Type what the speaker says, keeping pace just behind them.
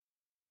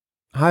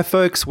Hi,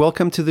 folks.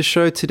 Welcome to the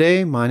show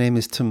today. My name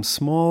is Tim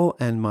Small,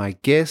 and my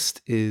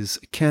guest is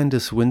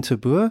Candice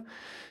Winterboer.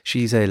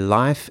 She's a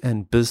life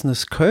and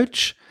business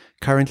coach,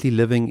 currently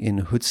living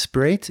in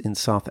Hoedspruit in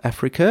South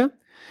Africa.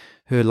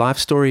 Her life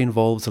story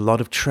involves a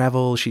lot of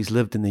travel. She's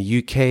lived in the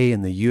UK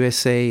and the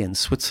USA and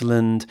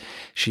Switzerland.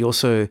 She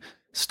also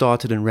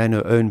started and ran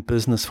her own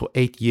business for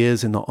 8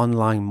 years in the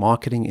online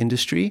marketing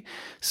industry.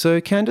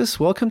 So, Candice,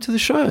 welcome to the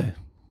show.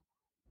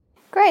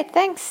 Great,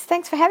 thanks.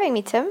 Thanks for having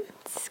me, Tim.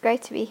 It's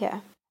great to be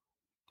here.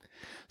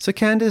 So,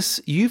 Candice,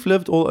 you've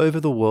lived all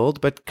over the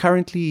world, but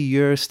currently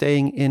you're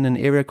staying in an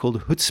area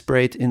called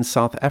Hoedspruit in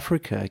South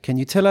Africa. Can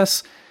you tell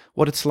us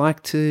what it's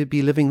like to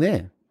be living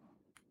there?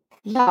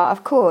 Yeah,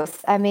 of course.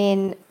 I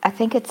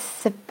think it's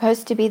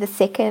supposed to be the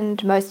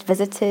second most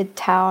visited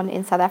town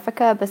in South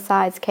Africa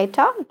besides Cape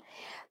Town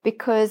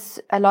because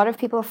a lot of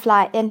people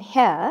fly in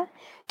here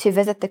to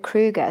visit the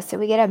Kruger. So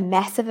we get a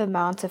massive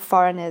amount of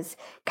foreigners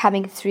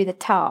coming through the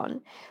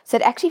town. So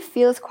it actually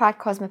feels quite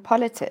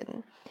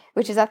cosmopolitan,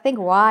 which is, I think,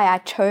 why I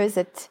chose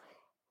it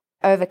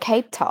over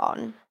Cape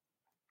Town.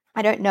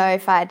 I don't know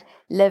if I'd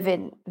live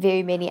in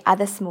very many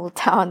other small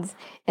towns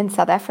in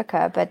South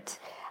Africa, but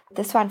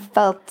this one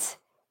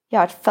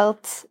it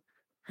felt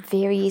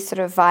very sort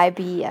of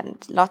vibey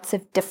and lots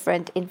of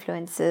different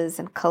influences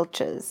and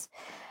cultures.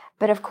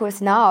 But of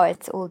course, now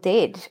it's all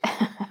dead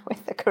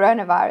with the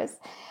coronavirus.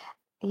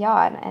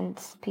 Yeah,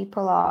 and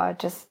people are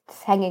just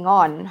hanging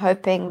on,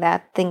 hoping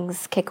that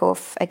things kick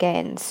off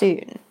again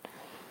soon.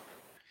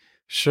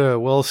 Sure.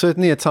 Well,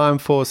 certainly a time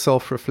for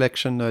self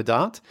reflection, no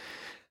doubt.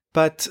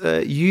 But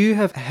you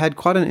have had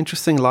quite an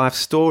interesting life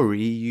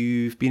story.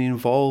 You've been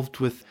involved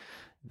with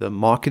the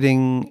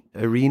marketing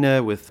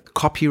arena, with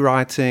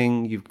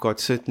copywriting. You've got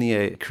certainly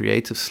a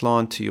creative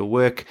slant to your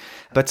work,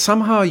 but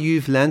somehow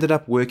you've landed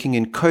up working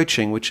in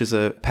coaching, which is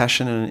a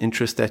passion and an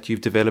interest that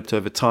you've developed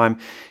over time.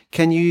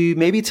 Can you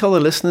maybe tell the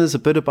listeners a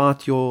bit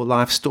about your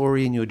life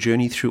story and your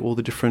journey through all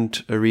the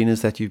different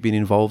arenas that you've been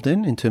involved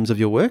in terms of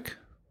your work?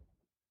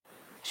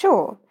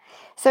 Sure.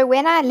 So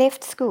when I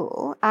left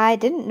school, I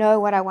didn't know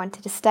what I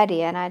wanted to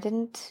study, and I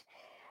didn't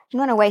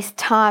want to waste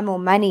time or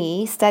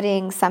money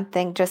studying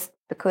something just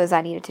because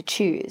I needed to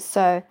choose.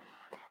 So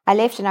I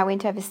left and I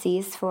went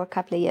overseas for a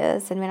couple of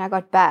years. And when I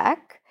got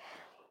back,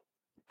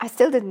 I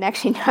still didn't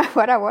actually know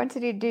what I wanted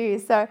to do.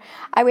 So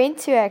I went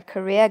to a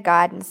career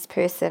guidance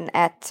person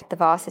at the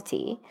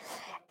varsity,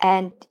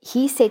 and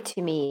he said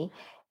to me,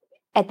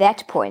 at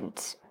that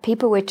point,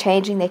 people were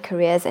changing their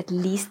careers at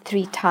least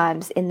 3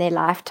 times in their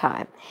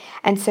lifetime.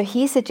 And so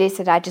he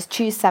suggested I just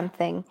choose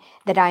something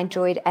that I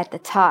enjoyed at the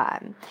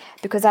time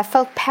because I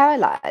felt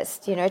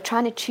paralyzed,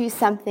 trying to choose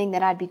something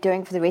that I'd be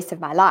doing for the rest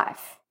of my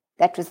life.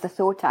 That was the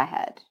thought I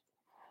had.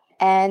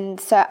 And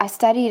so I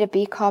studied a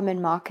BCom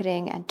in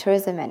marketing and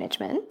tourism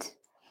management.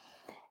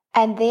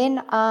 And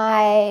then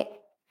I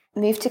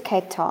moved to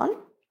Cape Town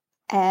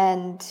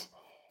and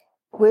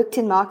worked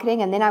in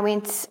marketing, and then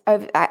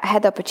I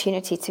had the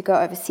opportunity to go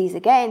overseas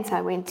again. So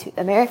I went to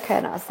America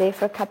and I was there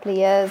for a couple of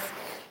years,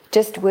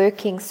 just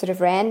working sort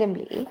of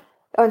randomly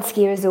on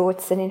ski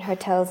resorts and in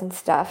hotels and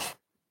stuff.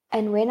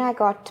 And when I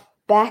got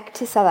back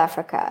to South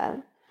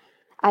Africa,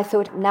 I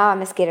thought, now I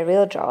must get a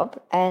real job.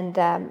 And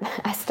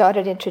I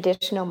started in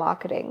traditional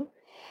marketing.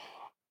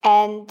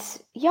 And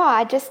yeah,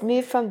 I just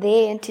moved from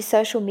there into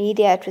social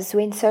media. It was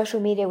when social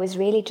media was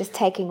really just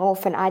taking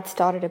off, and I'd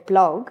started a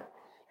blog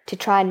to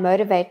try and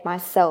motivate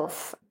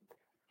myself.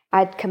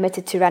 I'd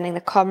committed to running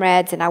the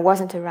comrades and I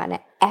wasn't a runner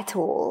at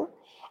all.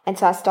 And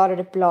so I started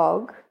a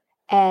blog.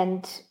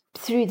 And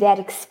through that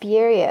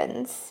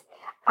experience,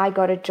 I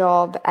got a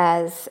job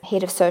as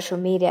head of social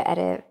media at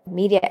a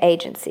media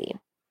agency.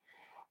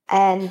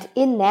 And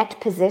in that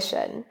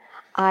position,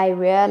 I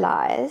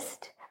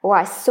realized, or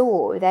I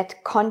saw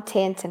that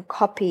content and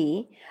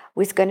copy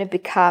was going to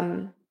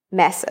become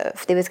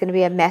massive. There was going to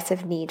be a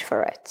massive need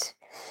for it.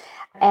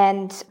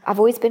 And I've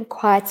always been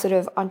quite sort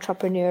of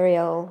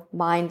entrepreneurial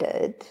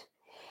minded.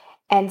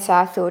 And so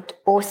I thought,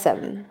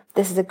 awesome,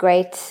 this is a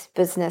great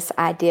business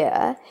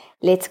idea.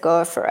 Let's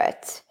go for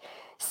it.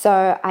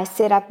 So I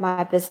set up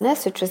my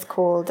business, which was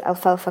called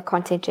Alfalfa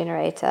Content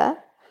Generator,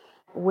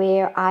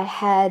 where I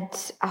had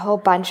a whole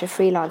bunch of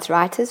freelance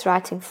writers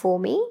writing for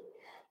me.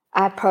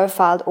 I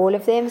profiled all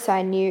of them, so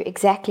I knew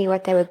exactly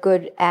what they were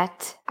good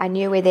at. I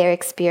knew where their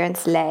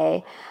experience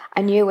lay.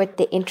 I knew what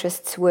their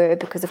interests were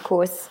because, of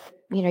course,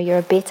 you're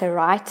a better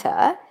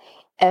writer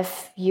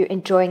if you're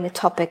enjoying the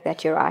topic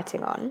that you're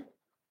writing on.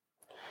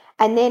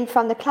 And then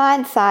from the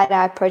client side,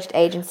 I approached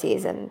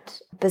agencies and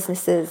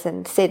businesses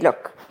and said,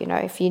 look,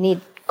 if you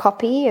need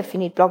copy, if you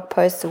need blog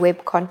posts or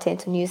web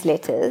content or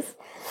newsletters,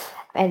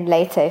 and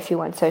later if you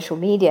want social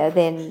media,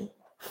 then,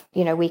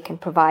 we can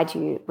provide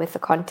you with the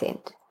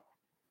content.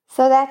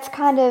 So that's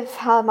kind of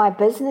how my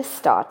business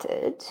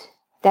started.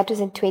 That was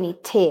in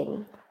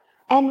 2010.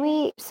 And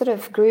we sort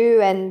of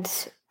grew and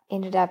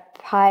ended up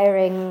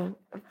hiring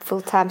a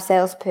full-time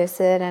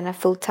salesperson and a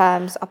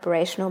full-time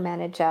operational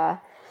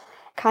manager.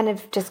 Kind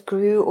of just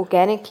grew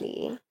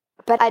organically.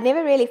 But I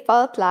never really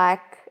felt like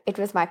it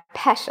was my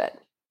passion.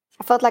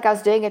 I felt like I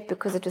was doing it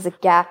because it was a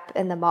gap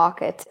in the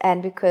market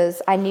and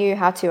because I knew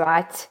how to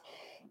write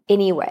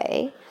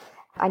anyway.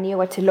 I knew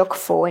what to look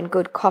for in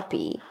good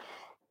copy.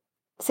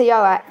 So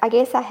yeah, I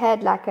guess I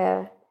had like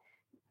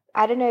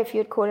I don't know if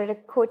you'd call it a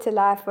quarter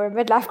life or a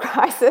midlife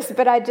crisis,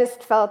 but I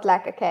just felt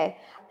like, okay,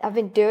 I've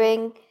been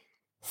doing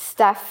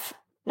stuff,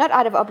 not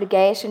out of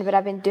obligation, but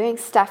I've been doing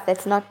stuff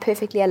that's not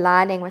perfectly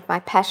aligning with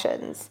my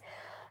passions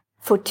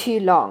for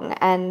too long,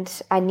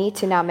 and I need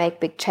to now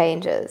make big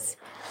changes.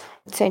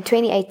 So in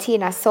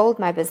 2018, I sold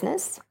my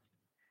business.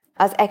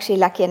 I was actually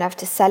lucky enough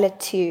to sell it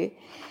to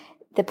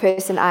the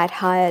person I had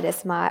hired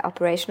as my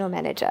operational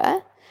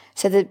manager.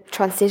 So the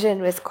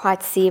transition was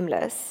quite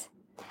seamless.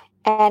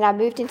 And I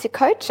moved into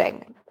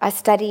coaching. I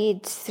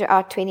studied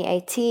throughout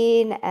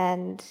 2018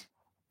 and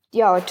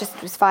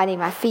just was finding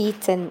my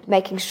feet and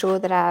making sure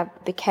that I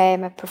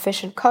became a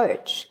proficient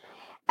coach.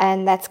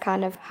 And that's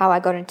kind of how I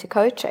got into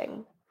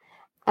coaching.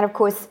 And of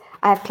course,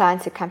 I have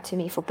clients who come to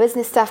me for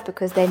business stuff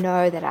because they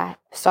know that I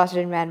started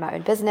and ran my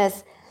own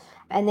business.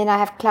 And then I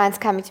have clients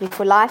coming to me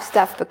for life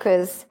stuff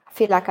because I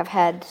feel like I've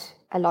had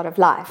a lot of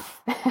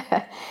life.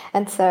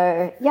 And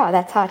so,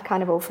 that's how it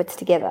kind of all fits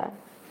together.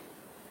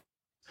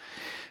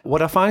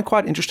 What I find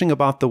quite interesting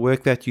about the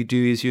work that you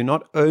do is you're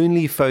not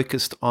only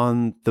focused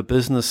on the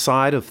business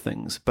side of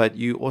things, but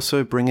you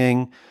also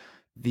bringing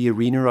the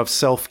arena of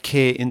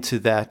self-care into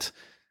that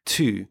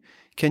too.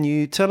 Can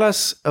you tell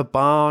us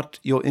about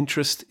your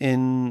interest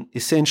in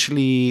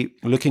essentially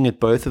looking at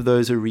both of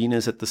those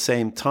arenas at the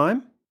same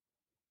time?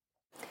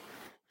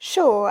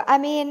 Sure. I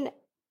mean,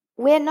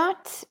 we're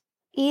not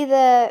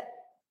either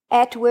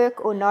at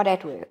work or not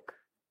at work.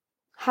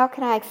 How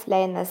can I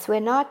explain this? We're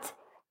not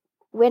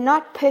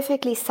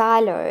perfectly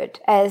siloed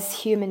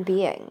as human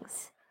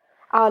beings.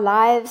 Our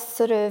lives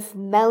sort of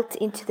melt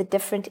into the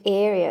different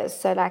areas.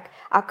 So like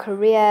our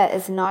career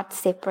is not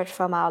separate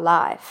from our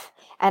life,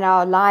 and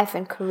our life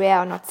and career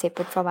are not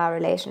separate from our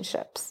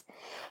relationships.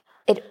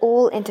 It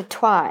all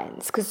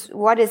intertwines, because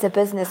what is a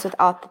business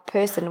without the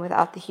person,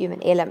 without the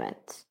human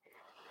element?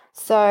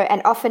 So,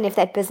 and often if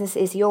that business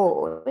is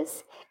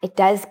yours, it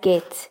does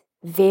get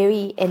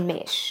very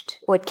enmeshed,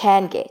 or it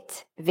can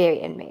get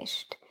very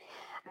enmeshed.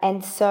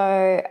 And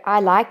so I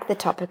like the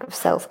topic of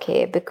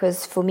self-care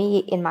because for me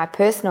in my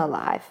personal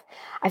life,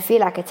 I feel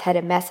like it's had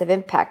a massive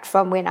impact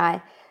from when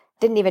I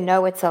didn't even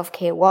know what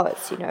self-care was.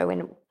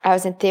 When I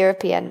was in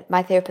therapy and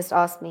my therapist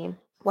asked me,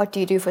 what do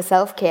you do for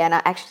self-care? And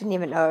I actually didn't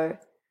even know.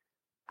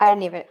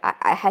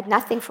 I had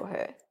nothing for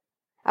her.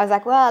 I was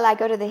like, well, I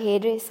go to the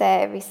hairdresser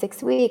every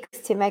 6 weeks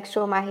to make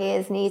sure my hair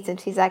is neat. And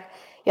she's like,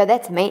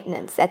 that's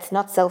maintenance. That's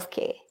not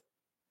self-care.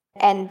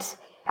 And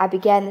I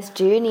began this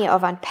journey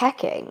of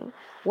unpacking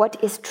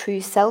what is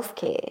true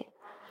self-care.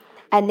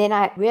 And then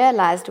I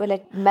realized, well,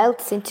 it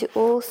melts into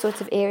all sorts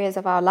of areas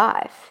of our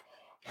life.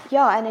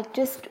 And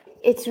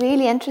it's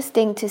really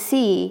interesting to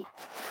see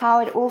how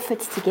it all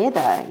fits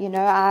together.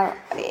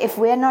 If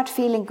we're not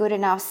feeling good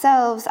in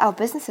ourselves, our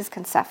businesses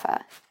can suffer.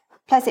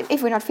 Plus,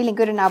 if we're not feeling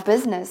good in our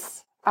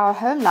business, our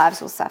home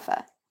lives will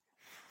suffer.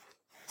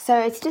 So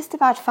it's just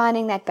about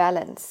finding that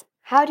balance.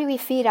 How do we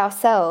feed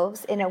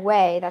ourselves in a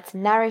way that's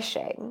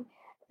nourishing,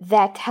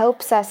 that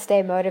helps us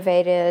stay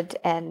motivated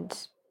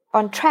and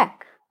on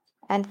track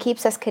and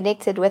keeps us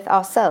connected with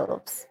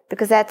ourselves?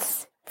 Because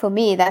that's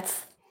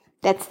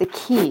the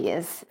key,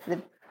 is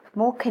the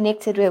more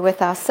connected we're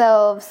with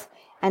ourselves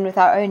and with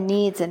our own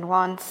needs and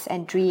wants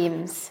and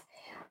dreams,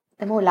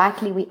 the more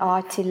likely we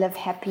are to live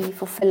happy,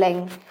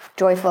 fulfilling,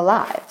 joyful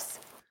lives.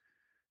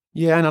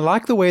 Yeah, and I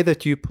like the way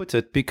that you put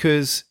it,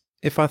 because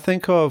if I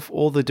think of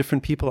all the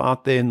different people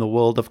out there in the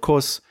world, of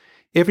course,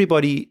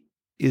 everybody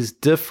is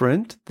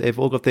different. They've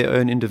all got their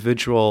own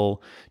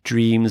individual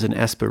dreams and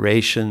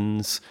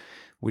aspirations,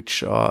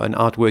 which are an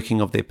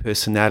outworking of their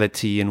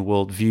personality and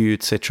worldview,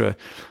 etc.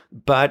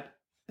 But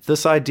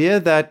this idea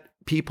that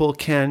people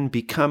can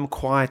become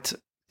quite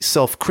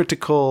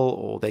self-critical,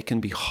 or they can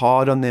be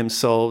hard on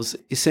themselves,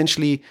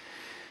 essentially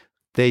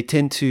they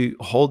tend to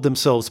hold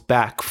themselves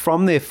back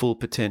from their full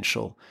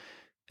potential.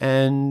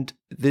 And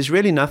there's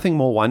really nothing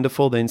more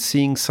wonderful than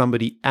seeing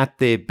somebody at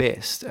their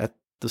best, at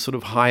the sort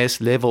of highest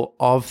level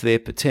of their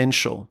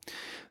potential.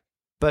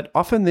 But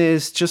often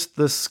there's just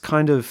this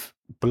kind of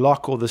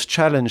block or this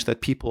challenge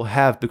that people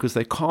have because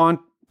they can't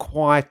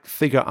quite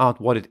figure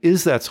out what it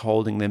is that's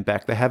holding them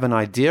back. They have an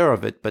idea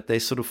of it, but they're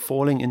sort of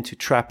falling into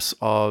traps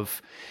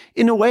of,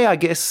 in a way, I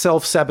guess,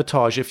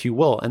 self-sabotage, if you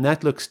will. And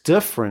that looks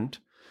different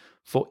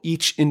for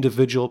each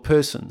individual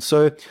person.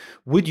 So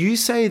would you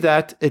say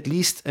that at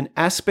least an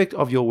aspect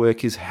of your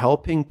work is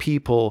helping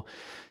people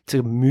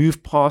to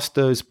move past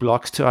those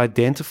blocks, to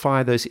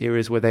identify those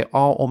areas where they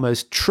are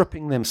almost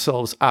tripping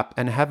themselves up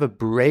and have a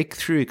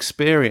breakthrough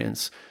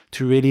experience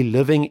to really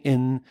living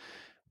in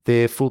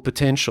their full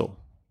potential?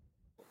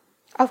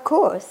 Of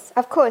course.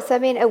 I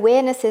mean,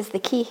 awareness is the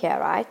key here,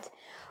 right?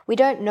 We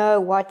don't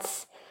know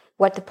what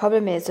the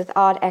problem is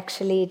without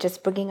actually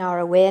just bringing our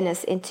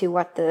awareness into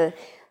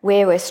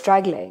where we're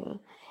struggling,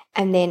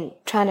 and then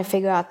trying to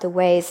figure out the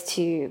ways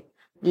to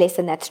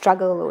lessen that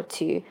struggle or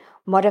to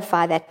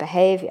modify that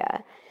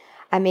behavior.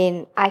 I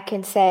mean, I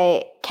can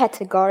say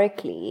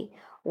categorically,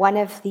 one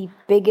of the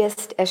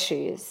biggest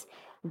issues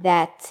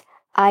that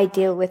I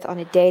deal with on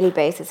a daily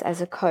basis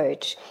as a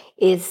coach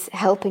is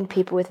helping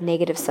people with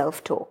negative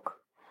self-talk.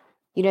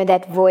 You know,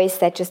 that voice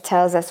that just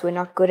tells us we're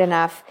not good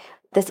enough,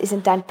 this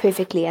isn't done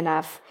perfectly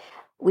enough,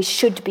 we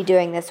should be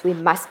doing this, we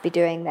must be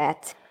doing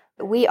that.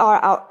 We are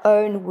our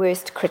own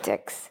worst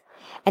critics.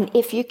 And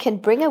if you can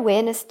bring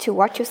awareness to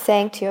what you're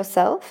saying to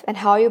yourself and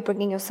how you're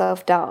bringing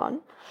yourself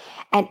down,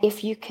 and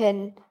if you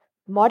can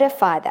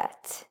modify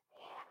that,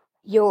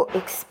 your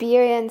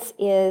experience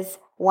is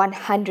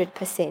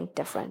 100%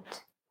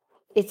 different.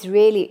 It's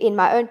really, in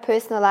my own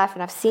personal life,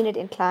 and I've seen it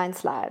in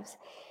clients' lives,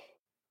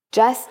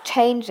 just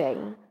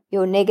changing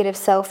your negative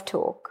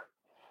self-talk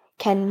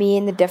can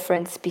mean the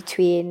difference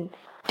between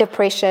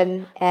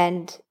depression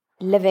and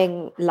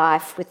living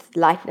life with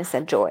lightness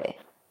and joy.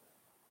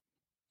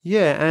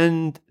 Yeah,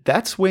 and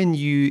that's when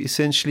you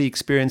essentially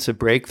experience a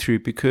breakthrough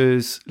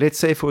because let's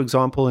say, for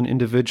example, an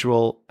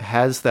individual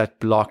has that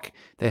block,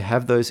 they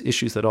have those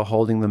issues that are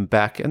holding them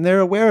back, and they're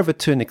aware of it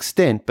to an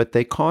extent, but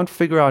they can't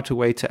figure out a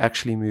way to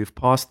actually move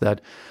past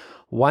that.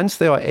 Once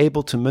they are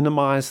able to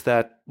minimize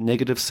that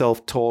negative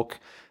self-talk,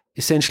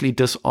 essentially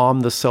disarm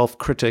the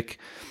self-critic,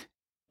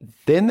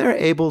 then they're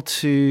able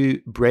to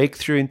break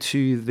through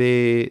into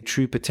their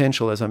true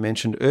potential, as I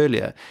mentioned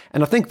earlier.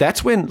 And I think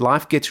that's when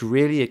life gets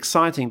really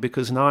exciting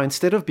because now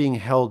instead of being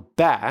held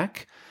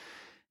back,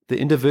 the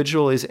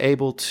individual is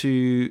able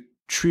to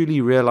truly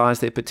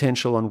realize their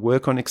potential and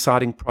work on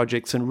exciting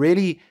projects and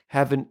really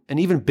have an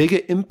even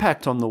bigger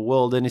impact on the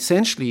world and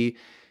essentially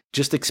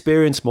just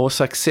experience more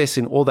success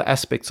in all the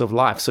aspects of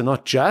life. So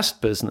not just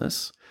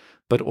business,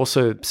 but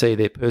also, say,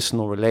 their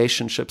personal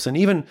relationships and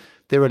even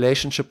their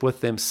relationship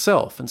with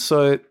themselves. And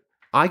so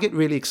I get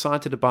really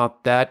excited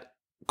about that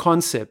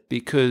concept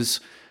because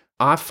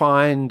I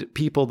find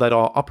people that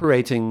are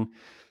operating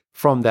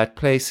from that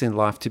place in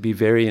life to be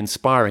very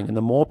inspiring. And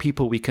the more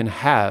people we can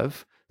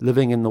have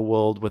living in the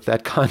world with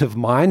that kind of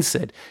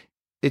mindset,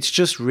 it's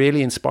just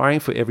really inspiring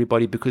for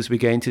everybody because we're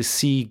going to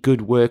see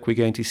good work, we're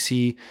going to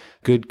see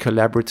good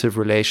collaborative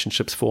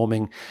relationships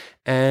forming.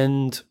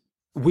 And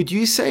would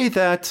you say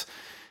that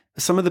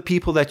some of the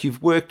people that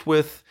you've worked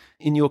with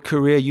in your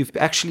career, you've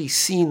actually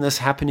seen this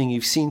happening,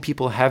 you've seen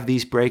people have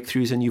these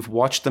breakthroughs and you've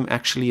watched them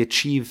actually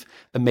achieve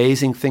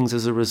amazing things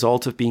as a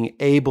result of being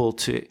able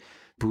to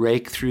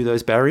break through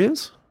those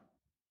barriers?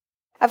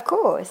 Of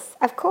course,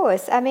 of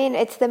course. I mean,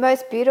 it's the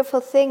most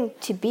beautiful thing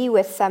to be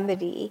with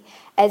somebody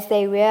as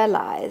they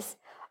realize,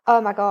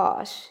 oh my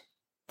gosh,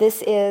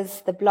 this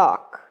is the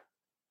block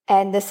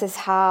and this is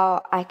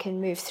how I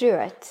can move through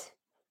it.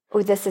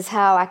 Or this is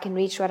how I can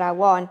reach what I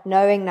want,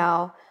 knowing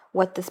now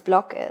what this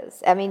block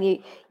is. I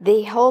mean,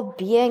 the whole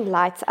being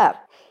lights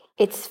up.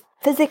 It's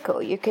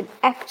physical. You can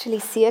actually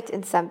see it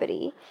in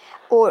somebody.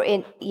 Or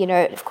in,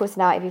 of course,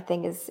 now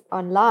everything is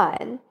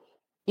online.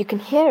 You can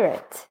hear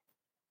it.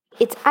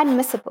 It's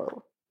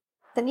unmissable.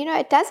 And,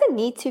 it doesn't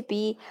need to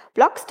be,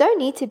 blocks don't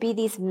need to be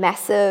these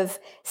massive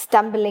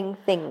stumbling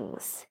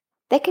things.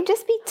 They can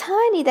just be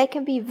tiny. They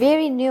can be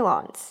very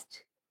nuanced.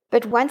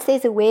 But once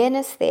there's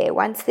awareness there,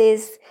 once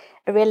there's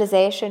a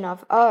realization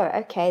of, oh,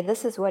 okay,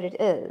 this is what it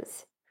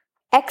is,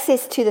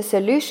 access to the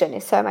solution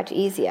is so much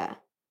easier.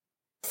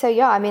 So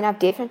yeah, I mean, I've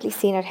definitely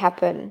seen it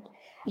happen,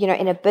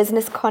 in a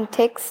business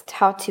context,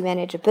 how to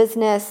manage a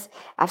business.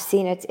 I've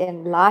seen it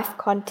in life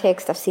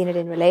context. I've seen it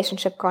in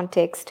relationship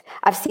context.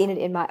 I've seen it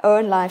in my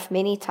own life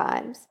many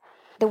times.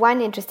 The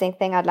one interesting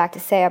thing I'd like to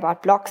say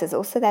about blocks is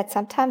also that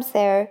sometimes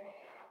they're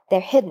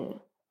hidden.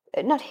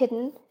 Not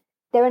hidden,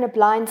 they're in a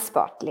blind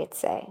spot, let's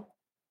say.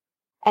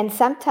 And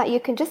sometimes you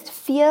can just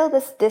feel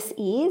this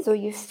dis-ease, or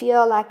you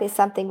feel like there's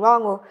something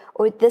wrong,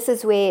 or this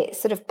is where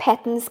sort of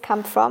patterns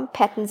come from,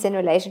 patterns in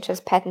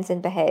relationships, patterns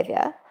in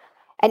behavior.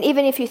 And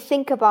even if you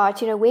think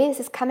about, where is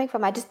this coming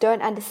from? I just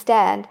don't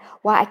understand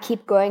why I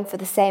keep going for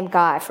the same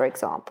guy, for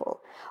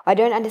example. I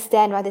don't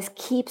understand why this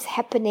keeps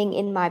happening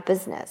in my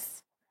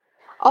business.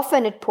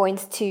 Often it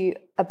points to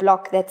a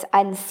block that's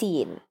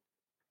unseen.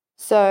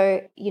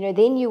 So,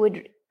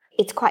 then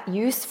it's quite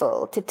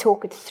useful to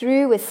talk it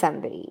through with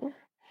somebody,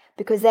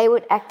 because they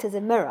would act as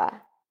a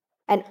mirror.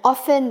 And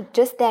often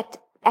just that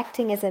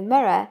acting as a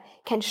mirror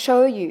can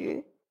show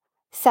you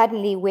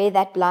suddenly where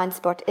that blind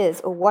spot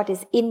is or what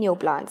is in your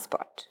blind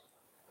spot.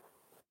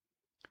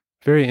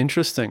 Very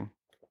interesting.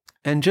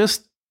 And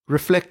just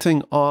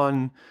reflecting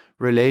on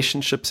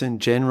relationships in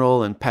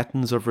general and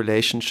patterns of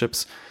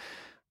relationships,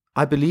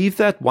 I believe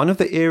that one of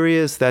the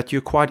areas that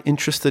you're quite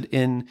interested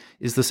in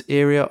is this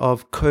area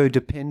of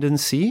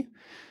codependency.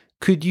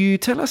 Could you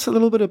tell us a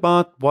little bit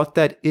about what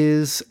that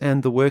is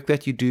and the work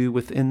that you do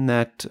within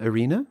that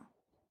arena?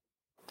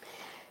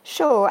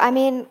 Sure. I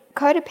mean,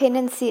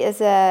 codependency is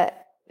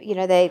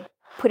they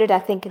put it, I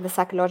think, in the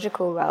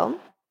psychological realm.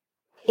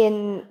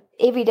 In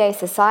everyday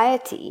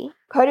society,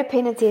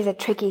 codependency is a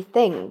tricky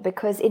thing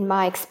because in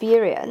my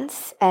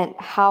experience and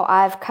how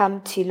I've come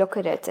to look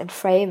at it and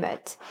frame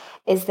it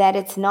is that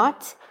it's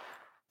not,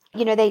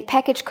 they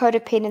package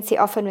codependency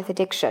often with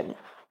addiction.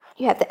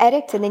 you have the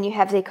addict and then you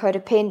have the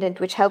codependent,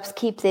 which helps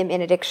keep them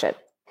in addiction.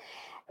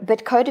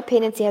 But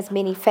codependency has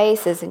many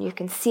faces, and you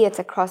can see it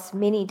across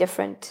many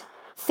different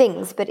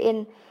things. But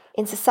in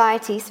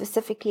society,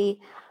 specifically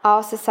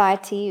our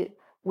society,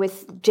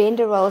 with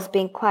gender roles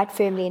being quite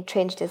firmly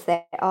entrenched as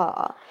they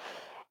are,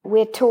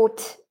 we're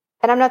taught,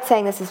 and I'm not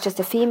saying this is just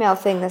a female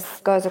thing, this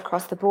goes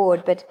across the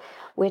board, but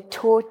we're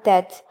taught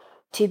that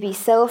to be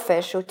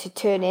selfish or to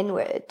turn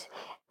inward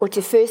or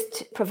to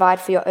first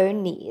provide for your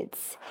own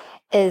needs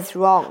is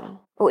wrong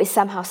or is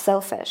somehow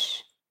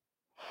selfish.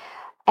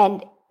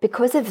 And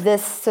because of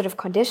this sort of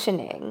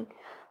conditioning,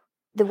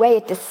 the way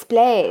it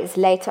displays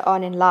later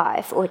on in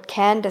life, or it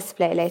can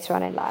display later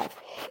on in life,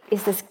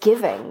 is this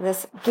giving,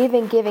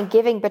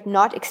 but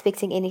not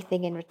expecting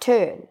anything in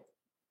return.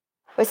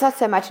 Well, it's not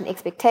so much an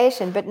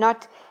expectation, but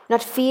not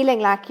feeling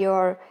like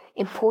you're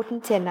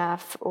important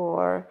enough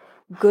or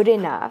good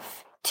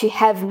enough to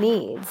have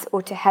needs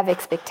or to have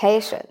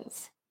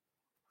expectations.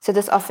 So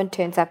this often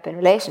turns up in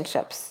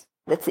relationships.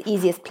 That's the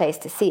easiest place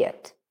to see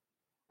it,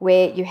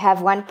 where you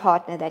have one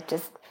partner that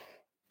just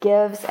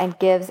gives and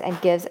gives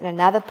and gives, and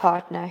another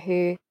partner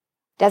who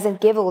doesn't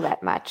give all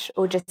that much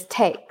or just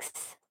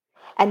takes.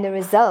 And the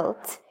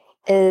result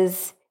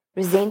is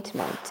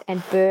resentment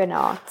and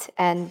burnout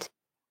and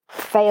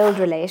failed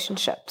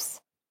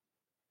relationships.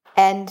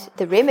 And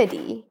the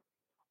remedy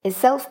is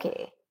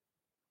self-care,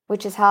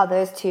 which is how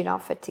those two now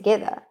fit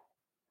together.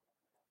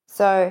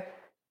 So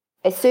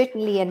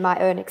certainly in my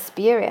own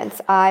experience,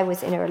 I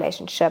was in a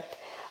relationship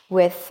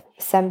with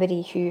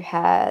somebody who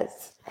had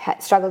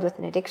struggled with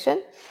an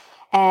addiction.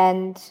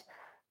 And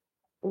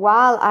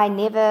while I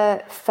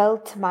never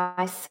felt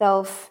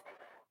myself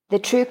the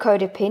true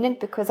codependent,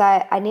 because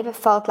I never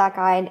felt like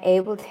I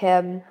enabled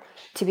him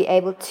to be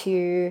able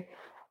to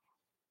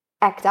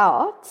act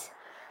out,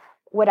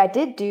 what I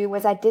did do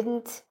was I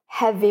didn't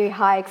have very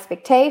high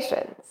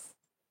expectations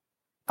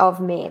of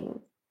men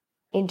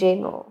in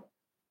general.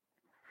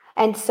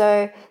 And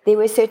so there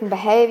were certain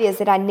behaviors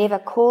that I never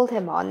called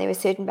him on. There were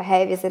certain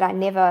behaviors that I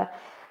never,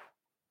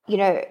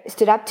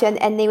 stood up to.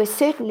 And there were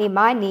certainly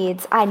my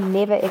needs I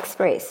never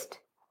expressed.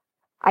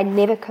 I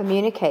never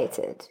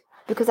communicated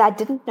because I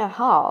didn't know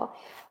how.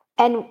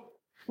 And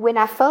when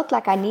I felt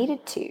like I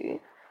needed to,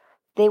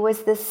 there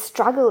was this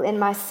struggle in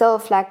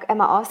myself, like, am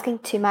I asking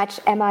too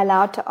much? Am I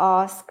allowed to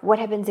ask? What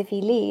happens if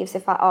he leaves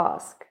if I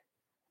ask?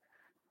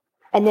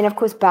 And then, of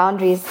course,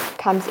 boundaries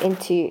comes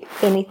into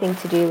anything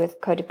to do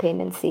with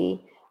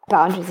codependency.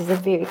 Boundaries is a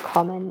very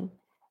common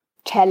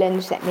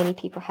challenge that many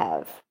people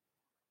have.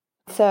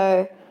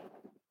 So,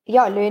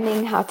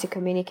 learning how to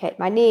communicate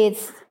my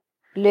needs,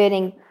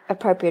 learning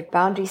appropriate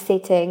boundary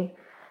setting.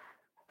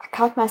 I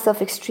count myself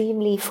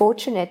extremely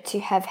fortunate to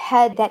have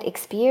had that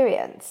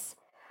experience.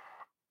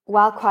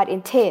 While quite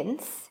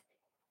intense,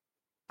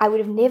 I would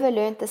have never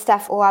learned the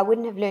stuff, or I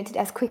wouldn't have learned it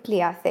as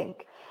quickly, I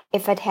think,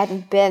 if it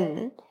hadn't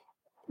been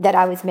that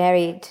I was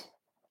married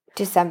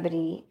to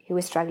somebody who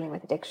was struggling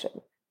with addiction.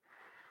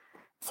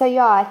 So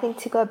I think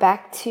to go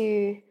back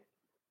to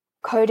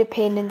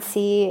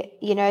codependency,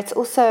 it's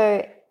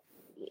also,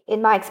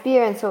 in my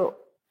experience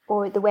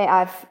or the way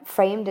I've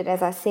framed it,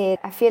 as I said,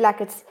 I feel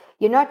like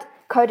you're not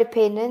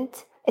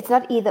codependent, it's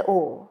not either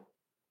or.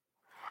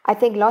 I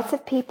think lots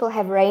of people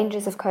have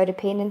ranges of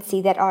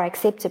codependency that are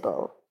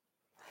acceptable.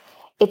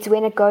 It's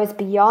when it goes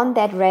beyond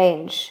that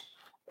range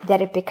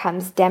that it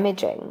becomes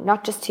damaging,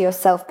 not just to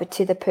yourself, but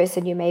to the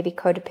person you may be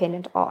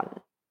codependent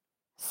on.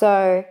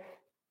 So,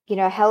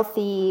 a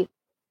healthy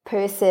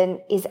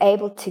person is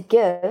able to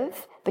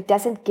give, but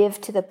doesn't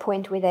give to the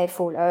point where they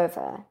fall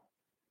over.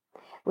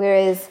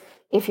 Whereas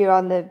if you're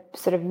on the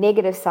sort of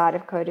negative side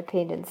of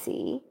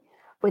codependency,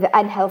 or the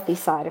unhealthy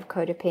side of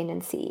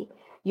codependency,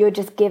 you're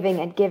just giving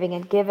and giving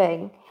and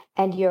giving,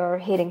 and you're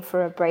heading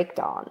for a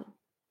breakdown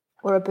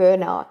or a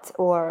burnout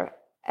or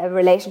a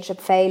relationship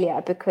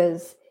failure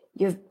because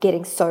you're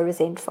getting so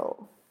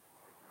resentful.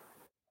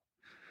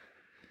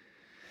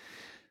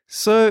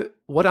 So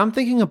what I'm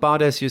thinking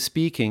about as you're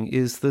speaking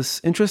is this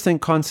interesting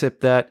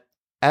concept that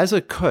as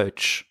a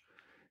coach,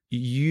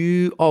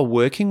 you are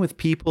working with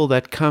people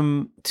that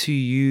come to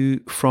you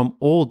from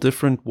all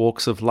different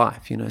walks of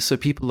life, so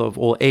people of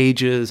all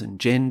ages and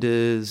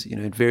genders,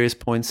 at various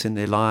points in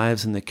their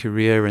lives and their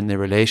career and their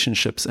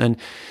relationships. And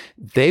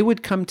they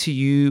would come to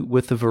you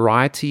with a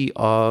variety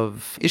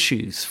of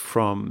issues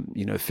from,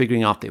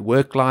 figuring out their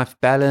work-life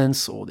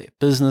balance or their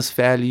business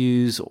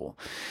values or,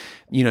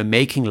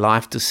 making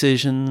life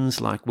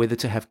decisions like whether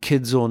to have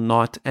kids or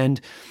not.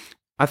 And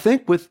I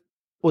think or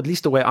at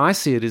least the way I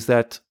see it is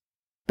that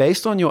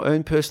based on your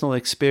own personal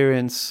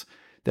experience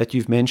that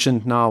you've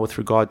mentioned now with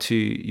regard to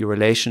your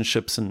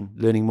relationships and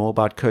learning more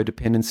about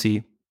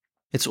codependency,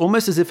 it's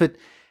almost as if it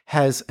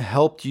has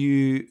helped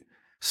you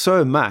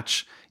so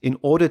much in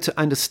order to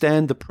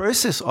understand the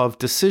process of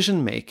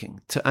decision making,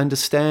 to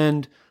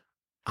understand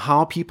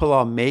how people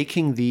are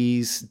making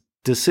these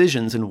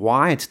decisions and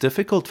why it's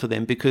difficult for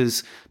them,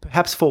 because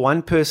perhaps for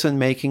one person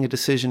making a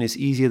decision is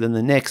easier than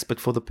the next, but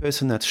for the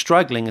person that's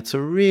struggling, it's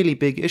a really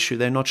big issue.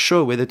 They're not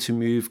sure whether to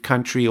move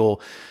country or,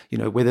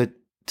 whether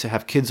to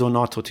have kids or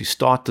not, or to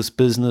start this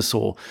business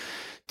or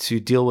to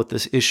deal with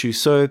this issue.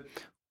 So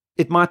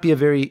it might be a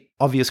very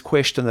obvious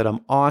question that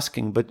I'm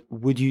asking, but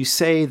would you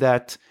say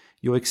that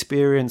your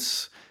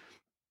experience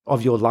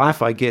of your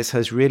life, I guess,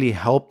 has really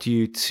helped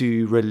you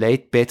to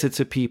relate better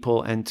to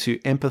people and to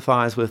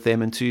empathize with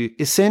them and to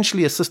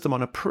essentially assist them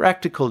on a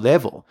practical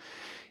level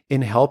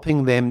in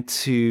helping them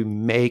to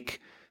make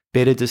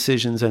better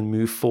decisions and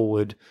move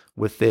forward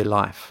with their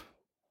life?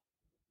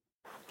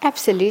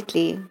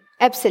 Absolutely.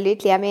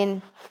 Absolutely. I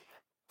mean,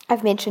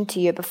 I've mentioned to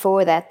you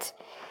before that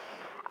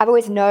I've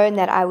always known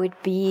that I would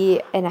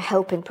be in a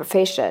helping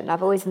profession.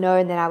 I've always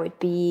known that I would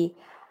be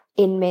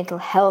in mental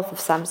health of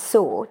some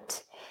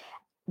sort.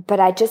 But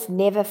I just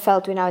never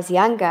felt when I was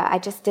younger, I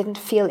just didn't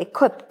feel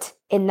equipped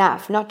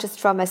enough, not just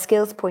from a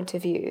skills point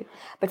of view,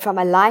 but from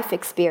a life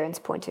experience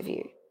point of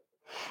view.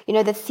 You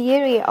know, the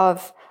theory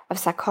of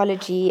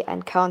psychology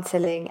and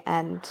counseling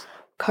and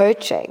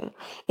coaching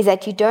is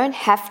that you don't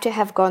have to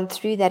have gone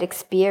through that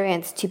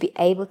experience to be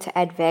able to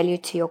add value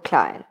to your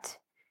client.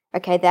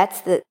 Okay,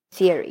 that's the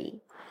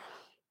theory.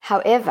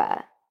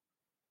 However,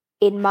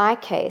 in my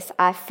case,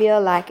 I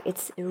feel like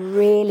it's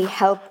really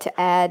helped to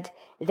add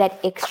that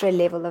extra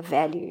level of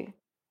value.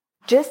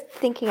 Just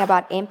thinking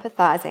about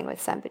empathizing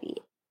with somebody,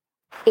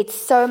 it's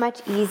so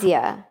much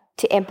easier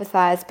to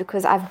empathize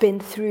because I've been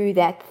through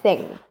that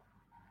thing.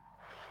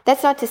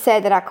 That's not to say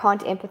that I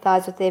can't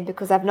empathize with them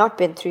because I've not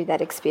been through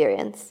that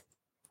experience.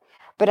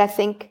 But I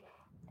think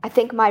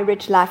my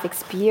rich life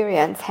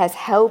experience has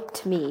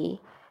helped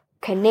me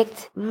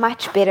connect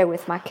much better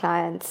with my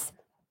clients.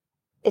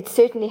 It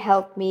certainly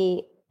helped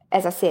me,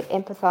 as I said,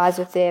 empathize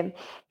with them.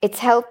 It's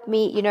helped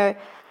me, you know,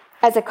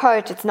 as a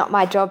coach, it's not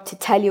my job to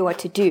tell you what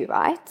to do,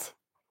 right?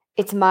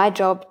 It's my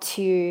job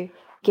to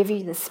give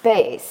you the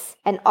space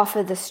and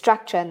offer the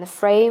structure and the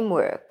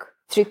framework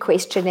through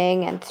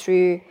questioning and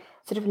through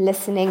sort of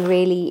listening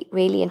really,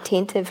 really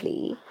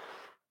attentively.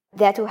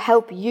 That will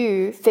help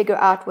you figure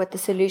out what the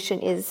solution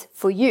is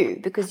for you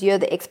because you're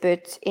the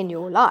expert in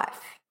your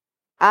life.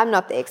 I'm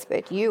not the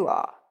expert, you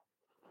are.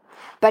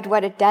 But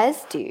what it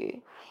does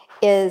do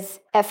is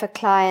if a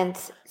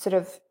client sort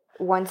of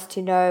wants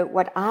to know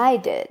what I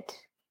did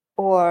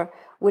or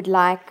would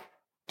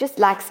just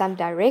like some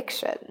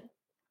direction,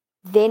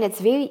 then it's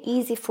very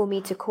easy for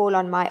me to call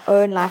on my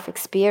own life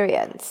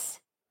experience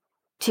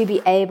to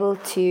be able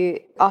to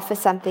offer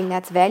something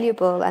that's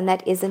valuable and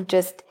that isn't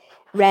just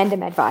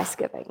random advice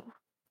giving.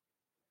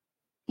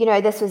 You know,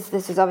 this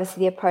was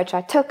obviously the approach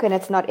I took, and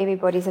it's not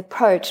everybody's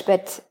approach,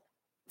 but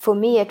for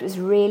me it was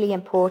really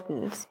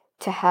important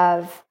to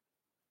have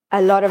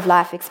a lot of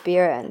life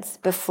experience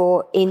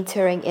before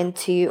entering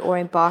into or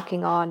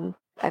embarking on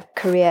a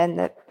career in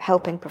the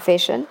helping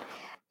profession.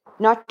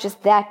 Not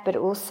just that, but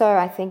also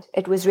I think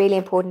it was really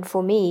important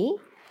for me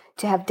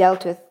to have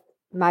dealt with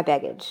my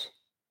baggage.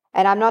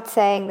 And I'm not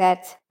saying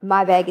that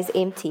my bag is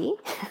empty,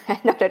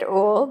 not at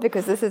all,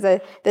 because this is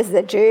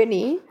a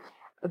journey.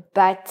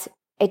 But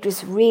it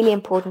was really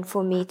important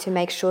for me to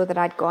make sure that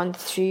I'd gone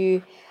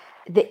through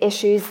the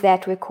issues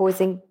that were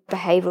causing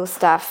behavioral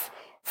stuff,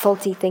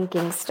 faulty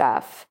thinking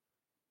stuff.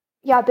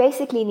 Yeah, I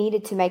basically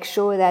needed to make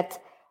sure that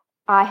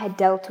I had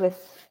dealt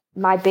with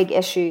my big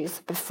issues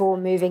before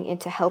moving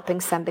into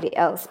helping somebody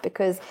else.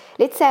 Because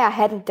let's say I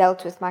hadn't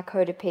dealt with my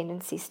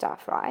codependency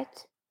stuff,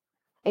 right?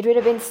 It would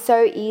have been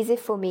so easy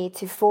for me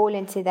to fall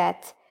into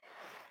that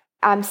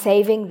I'm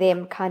saving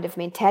them kind of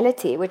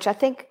mentality, which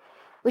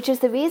is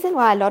the reason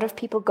why a lot of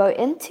people go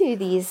into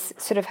these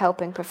sort of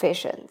helping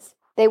professions.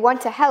 They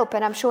want to help,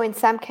 and I'm sure in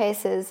some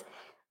cases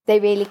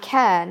they really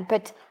can,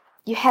 but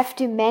you have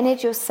to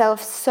manage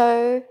yourself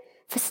so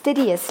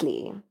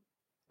fastidiously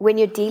when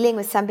you're dealing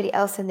with somebody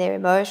else and their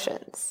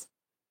emotions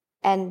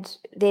and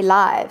their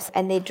lives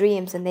and their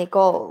dreams and their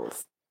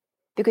goals,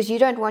 because you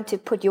don't want to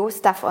put your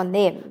stuff on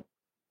them.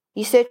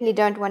 You certainly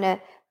don't want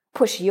to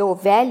push your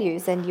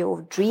values and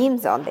your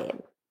dreams on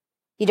them.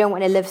 You don't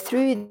want to live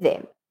through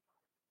them.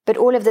 But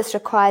all of this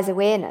requires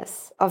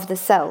awareness of the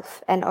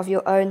self and of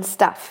your own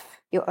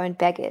stuff, your own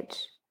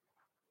baggage.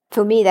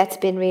 For me, that's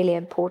been really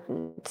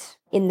important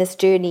in this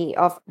journey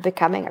of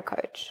becoming a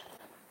coach.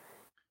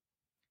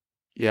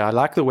 Yeah, I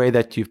like the way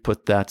that you've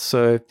put that.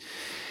 So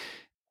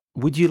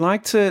would you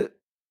like to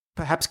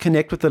perhaps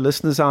connect with the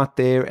listeners out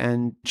there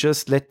and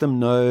just let them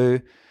know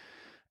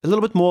a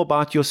little bit more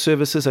about your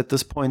services at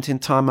this point in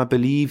time? I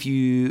believe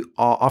you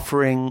are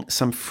offering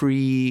some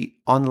free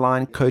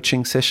online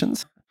coaching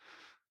sessions.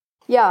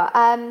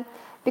 Yeah,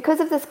 because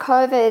of this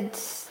COVID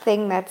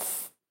thing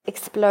that's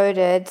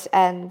exploded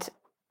and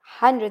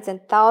hundreds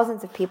and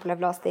thousands of people have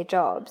lost their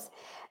jobs,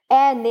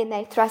 and then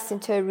they're thrust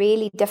into a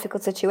really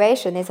difficult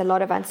situation. There's a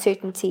lot of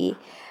uncertainty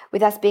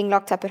with us being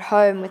locked up at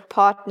home with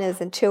partners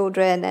and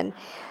children and,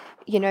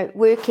 you know,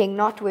 working,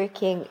 not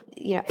working,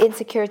 you know,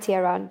 insecurity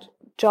around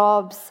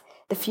jobs,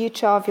 the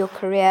future of your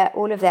career,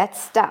 all of that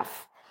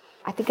stuff.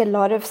 I think a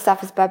lot of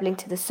stuff is bubbling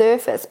to the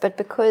surface, but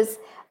because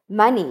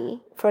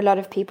money for a lot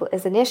of people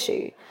is an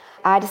issue,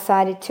 I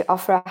decided to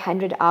offer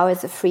 100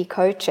 hours of free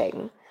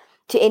coaching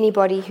to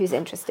anybody who's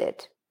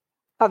interested.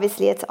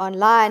 Obviously, it's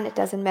online. It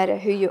doesn't matter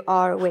who you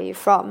are or where you're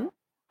from.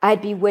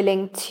 I'd be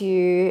willing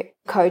to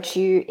coach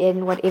you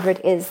in whatever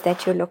it is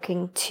that you're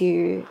looking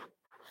to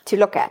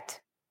look at.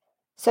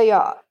 So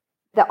yeah,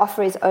 the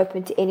offer is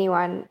open to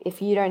anyone.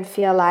 If you don't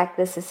feel like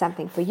this is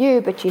something for you,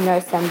 but you know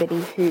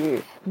somebody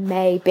who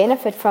may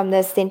benefit from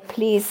this, then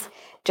please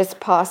just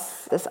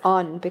pass this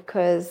on,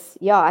 because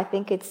yeah, I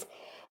think it's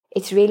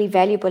really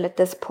valuable at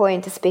this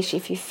point, especially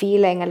if you're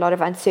feeling a lot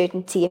of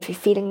uncertainty, if you're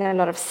feeling a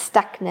lot of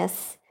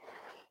stuckness,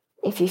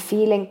 if you're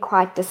feeling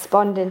quite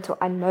despondent or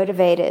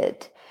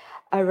unmotivated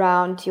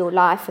around your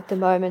life at the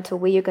moment, or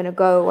where you're going to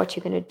go, what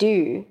you're going to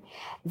do,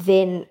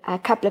 then a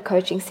couple of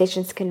coaching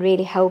sessions can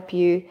really help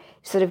you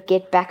sort of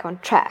get back on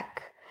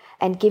track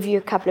and give you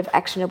a couple of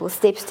actionable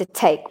steps to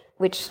take,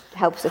 which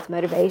helps with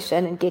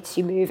motivation and gets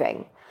you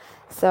moving.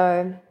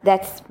 So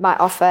that's my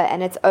offer,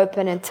 and it's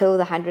open until the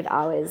 100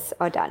 hours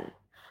are done.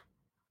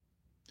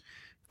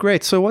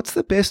 Great. So what's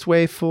the best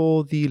way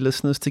for the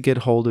listeners to get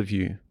hold of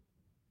you?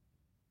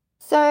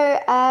 So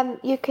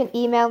you can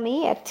email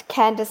me at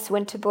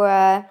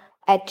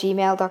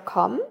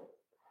candicewinterboer@gmail.com.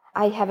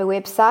 I have a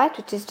website,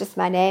 which is just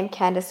my name,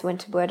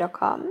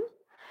 candicewinterboer.com.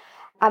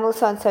 I'm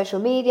also on social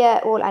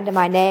media, all under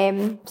my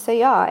name. So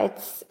yeah,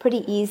 it's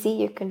pretty easy.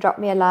 You can drop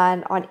me a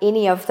line on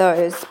any of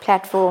those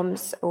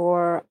platforms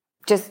or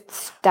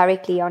just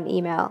directly on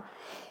email,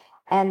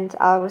 and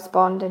I'll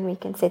respond and we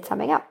can set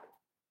something up.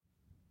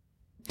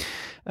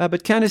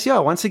 But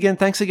Candice, once again,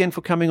 thanks again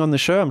for coming on the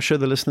show. I'm sure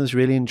the listeners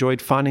really enjoyed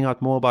finding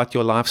out more about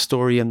your life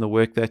story and the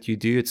work that you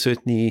do. It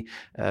certainly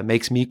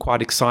makes me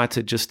quite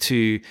excited just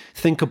to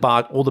think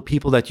about all the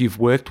people that you've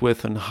worked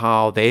with and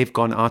how they've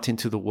gone out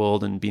into the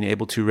world and been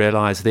able to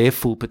realize their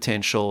full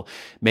potential,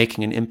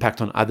 making an impact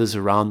on others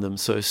around them.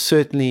 So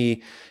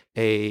certainly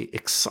a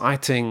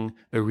exciting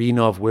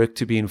arena of work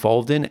to be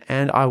involved in.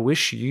 And I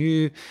wish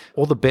you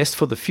all the best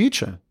for the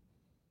future.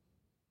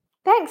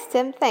 Thanks,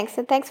 Tim. Thanks.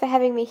 And thanks for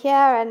having me here.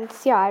 And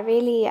yeah, I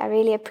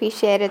really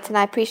appreciate it. And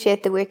I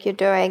appreciate the work you're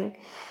doing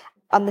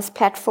on this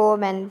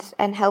platform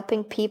and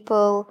helping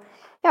people,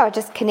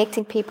 just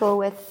connecting people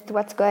with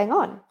what's going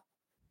on.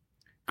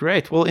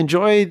 Great. Well,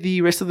 enjoy the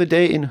rest of the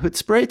day in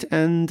Hoedspruit,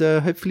 and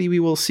hopefully we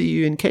will see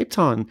you in Cape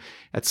Town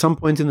at some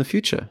point in the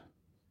future.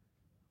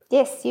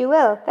 Yes, you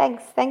will.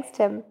 Thanks. Thanks,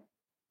 Tim.